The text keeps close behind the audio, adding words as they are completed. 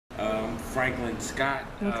Franklin Scott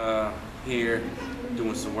here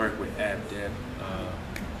doing some work with ABDEP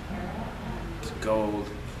Gold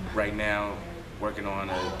right now, working on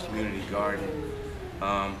a community garden.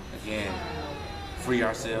 Again, free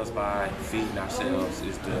ourselves by feeding ourselves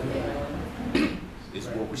is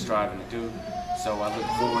what we're striving to do. So I look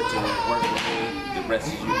forward to working with the rest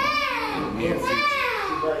of you in the near future.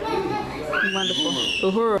 Wonderful.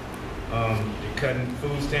 Uhuru. They're cutting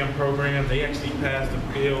food stamp programs. They actually passed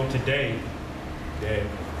a bill today that,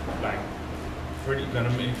 like, gonna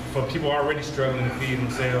make, for people already struggling to feed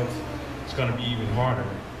themselves, it's gonna be even harder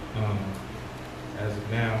as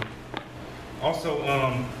of now. Also,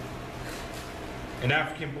 an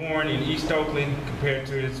African born in East Oakland compared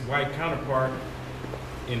to his white counterpart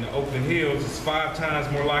in the Oakland Hills is 5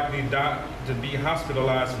 times more likely to be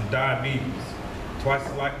hospitalized from diabetes, twice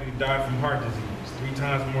as likely to die from heart disease, 3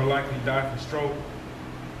 times more likely to die from stroke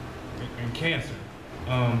and cancer.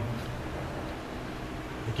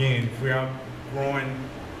 Again, if we're out growing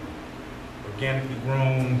organically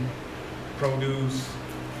grown produce,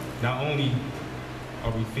 not only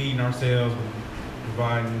are we feeding ourselves, but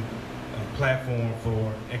providing a platform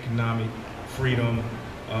for economic freedom.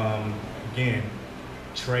 Again,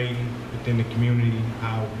 trading within the community,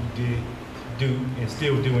 how we do and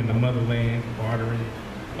still do in the motherland, bartering.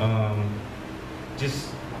 We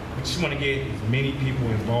just want to get as many people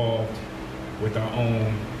involved with our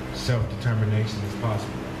own self-determination as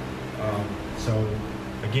possible. So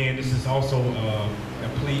again, this is also a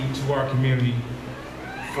plea to our community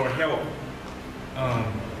for help.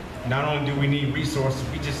 Not only do we need resources,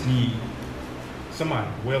 we just need somebody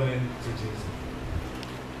willing to just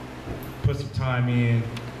put some time in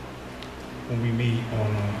when we meet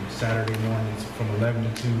on Saturday mornings from 11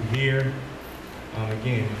 to 2 here.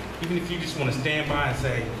 Again, even if you just want to stand by and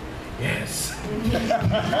say, yes,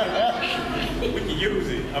 we can use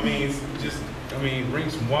it. I mean, bring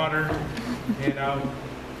some water, hand out.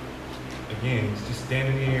 Again, it's just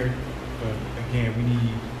standing here, but again, we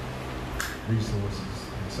need resources.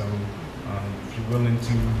 And so if you're willing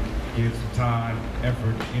to give some time,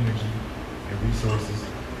 effort, energy, and resources,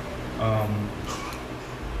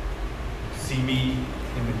 see me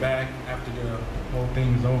in the back after the whole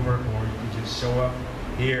thing is over, or you can just show up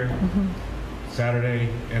here Saturday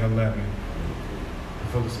at 11,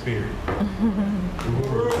 full of spirit.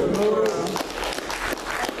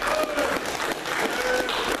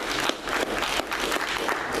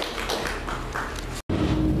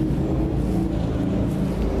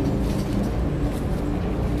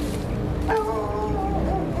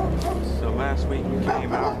 Last week we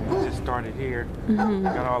came out and we just started here.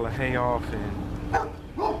 Got all the hay off, and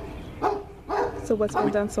So what's been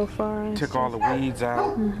done so far? took all the weeds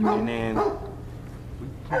out, and then we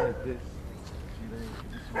planted this.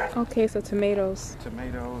 Okay, so tomatoes.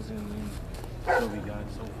 Tomatoes, and then that's what we got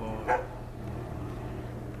so far.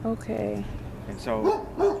 Okay. And so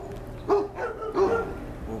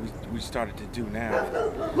what we started to do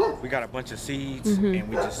now, we got a bunch of seeds, and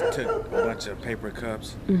we just took a bunch of paper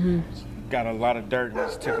cups. Got a lot of dirt, and we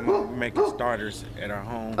just took them out, making starters at our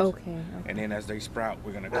homes. Okay. And then as they sprout,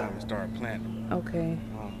 we're gonna come and start planting them. Okay.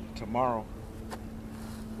 Tomorrow,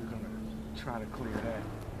 we're gonna try to clear that.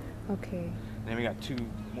 Okay. Then we got 2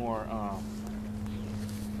 more.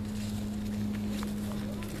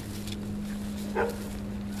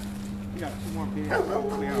 We got 2 more beds we'll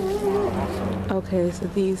clear out tomorrow also. Okay, so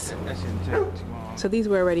these. That shouldn't take too long. So these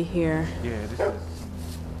were already here. Yeah, this is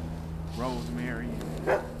rosemary.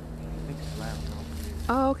 I think it's lavender.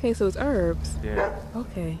 Oh, okay, so it's herbs. Yeah.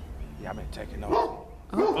 Okay. Yeah, I've been taking those.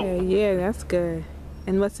 Okay, yeah, that's good.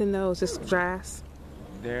 And what's in those? Just grass?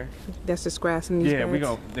 There. That's just grass in these Yeah, beds? we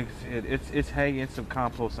go. It's hay and some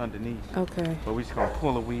compost underneath. Okay. But we just gonna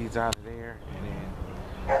pull the weeds out of there, and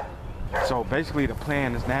then. So basically, the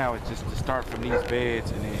plan is now is just to start from these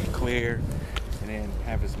beds and then clear, and then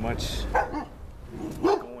have as much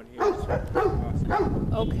going here as possible.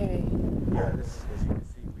 Okay. Yeah, this, as you can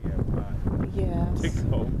see, we have a lot Yes. to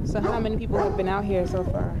go. So how many people have been out here so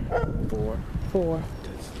far? 4. 4.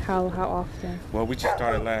 How often? Well, we just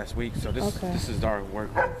started last week, so this is our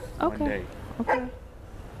work week, one day. Okay.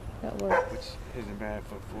 That works. Which isn't bad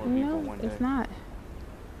for 4 people one day. No, it's not.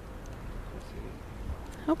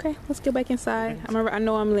 Okay, let's get back inside. I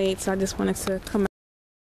know I'm late, so I just wanted to come out.